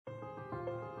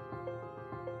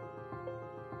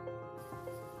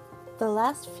The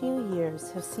last few years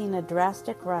have seen a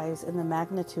drastic rise in the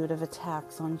magnitude of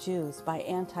attacks on Jews by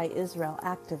anti-Israel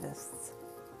activists.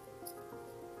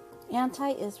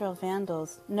 Anti-Israel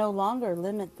vandals no longer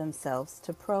limit themselves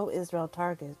to pro-Israel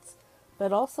targets,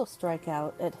 but also strike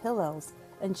out at Hillels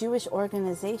and Jewish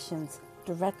organizations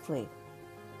directly.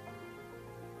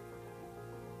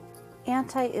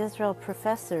 Anti-Israel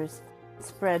professors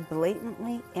spread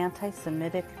blatantly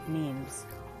anti-Semitic memes.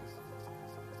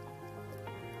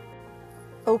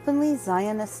 Openly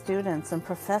Zionist students and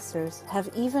professors have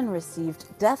even received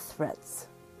death threats.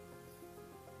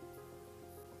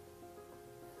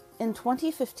 In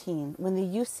 2015, when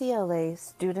the UCLA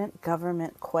student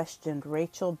government questioned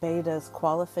Rachel Beida's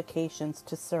qualifications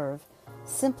to serve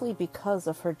simply because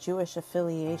of her Jewish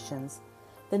affiliations,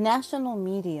 the national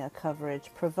media coverage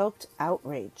provoked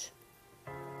outrage.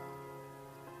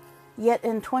 Yet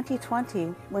in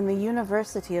 2020, when the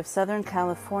University of Southern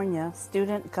California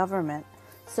student government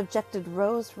subjected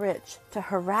Rose Rich to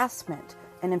harassment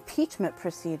and impeachment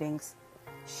proceedings,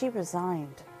 she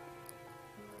resigned.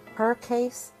 Her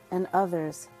case and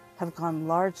others have gone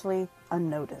largely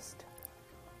unnoticed.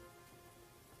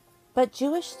 But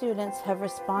Jewish students have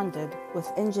responded with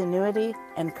ingenuity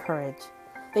and courage.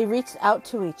 They reached out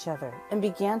to each other and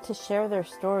began to share their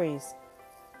stories.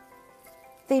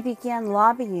 They began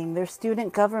lobbying their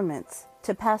student governments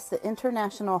to pass the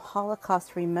International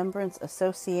Holocaust Remembrance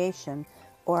Association,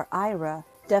 or IRA,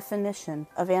 definition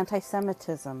of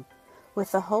anti-Semitism,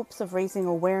 with the hopes of raising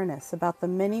awareness about the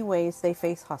many ways they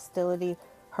face hostility,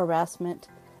 harassment,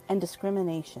 and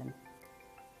discrimination.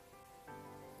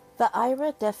 The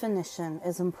IRA definition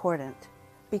is important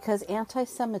because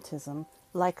anti-Semitism,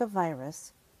 like a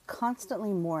virus, constantly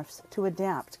morphs to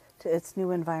adapt to its new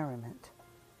environment.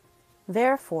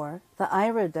 Therefore, the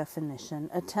IRA definition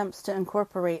attempts to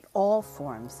incorporate all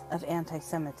forms of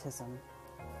anti-Semitism.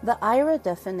 The IRA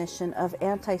definition of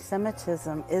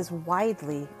anti-Semitism is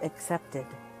widely accepted.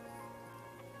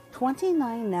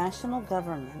 29 national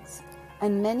governments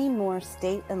and many more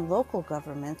state and local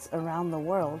governments around the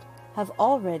world have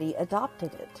already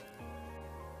adopted it.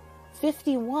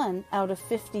 51 out of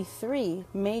 53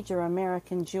 major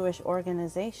American Jewish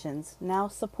organizations now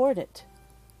support it.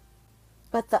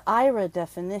 But the IRA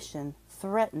definition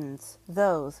threatens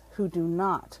those who do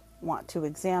not want to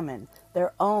examine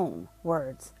their own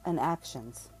words and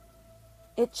actions.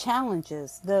 It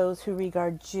challenges those who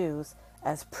regard Jews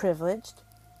as privileged,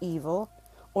 evil,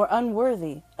 or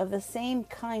unworthy of the same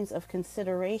kinds of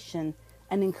consideration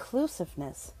and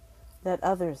inclusiveness that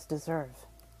others deserve.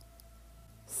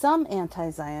 Some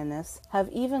anti-Zionists have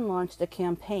even launched a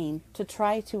campaign to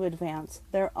try to advance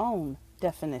their own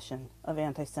definition of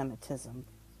anti-Semitism.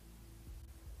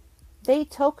 They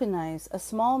tokenize a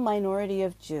small minority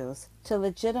of Jews to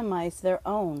legitimize their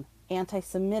own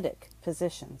anti-Semitic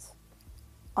positions.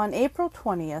 On April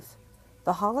 20th,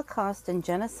 the Holocaust and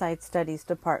Genocide Studies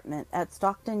Department at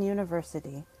Stockton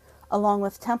University, along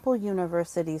with Temple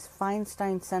University's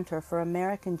Feinstein Center for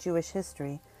American Jewish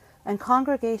History and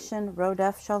Congregation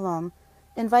Rodeph Shalom,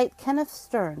 invite Kenneth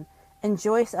Stern and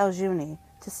Joyce Ajlouny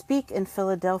to speak in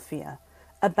Philadelphia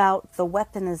about the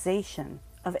weaponization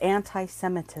of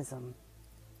anti-Semitism.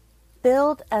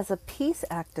 Billed as a peace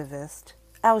activist,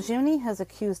 Ajlouny has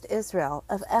accused Israel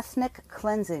of ethnic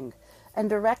cleansing and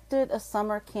directed a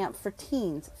summer camp for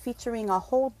teens featuring a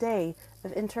whole day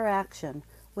of interaction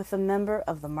with a member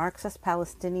of the Marxist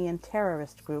Palestinian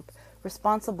terrorist group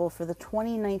responsible for the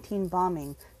 2019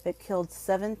 bombing that killed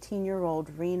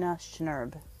 17-year-old Rena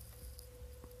Schnerb.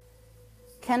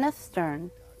 Kenneth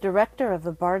Stern, director of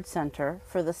the Bard Center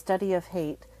for the Study of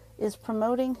Hate, is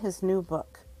promoting his new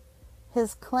book.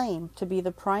 His claim to be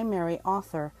the primary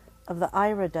author of the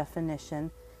IRA definition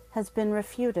has been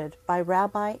refuted by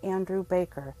Rabbi Andrew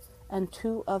Baker and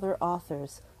 2 other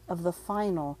authors of the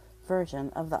final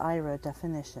version of the IRA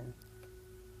definition.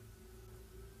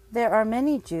 There are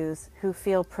many Jews who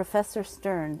feel Professor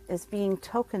Stern is being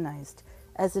tokenized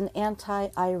as an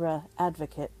anti-IRA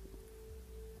advocate.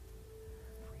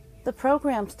 The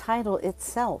program's title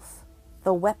itself,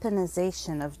 The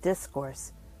Weaponization of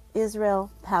Discourse,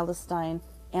 Israel, Palestine,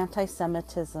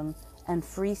 Anti-Semitism, and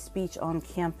Free Speech on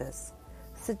Campus,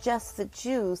 suggests that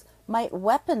Jews might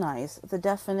weaponize the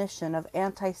definition of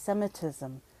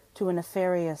anti-Semitism to a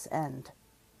nefarious end.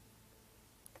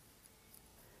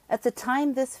 At the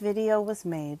time this video was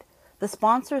made, the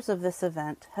sponsors of this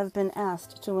event have been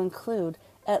asked to include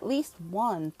at least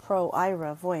one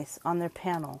pro-IRA voice on their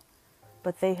panel,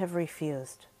 but they have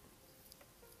refused.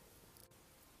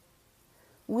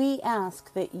 We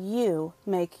ask that you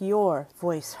make your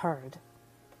voice heard.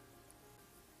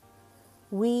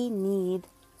 We need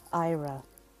IRA.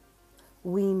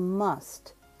 We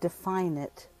must define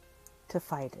it to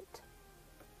fight it.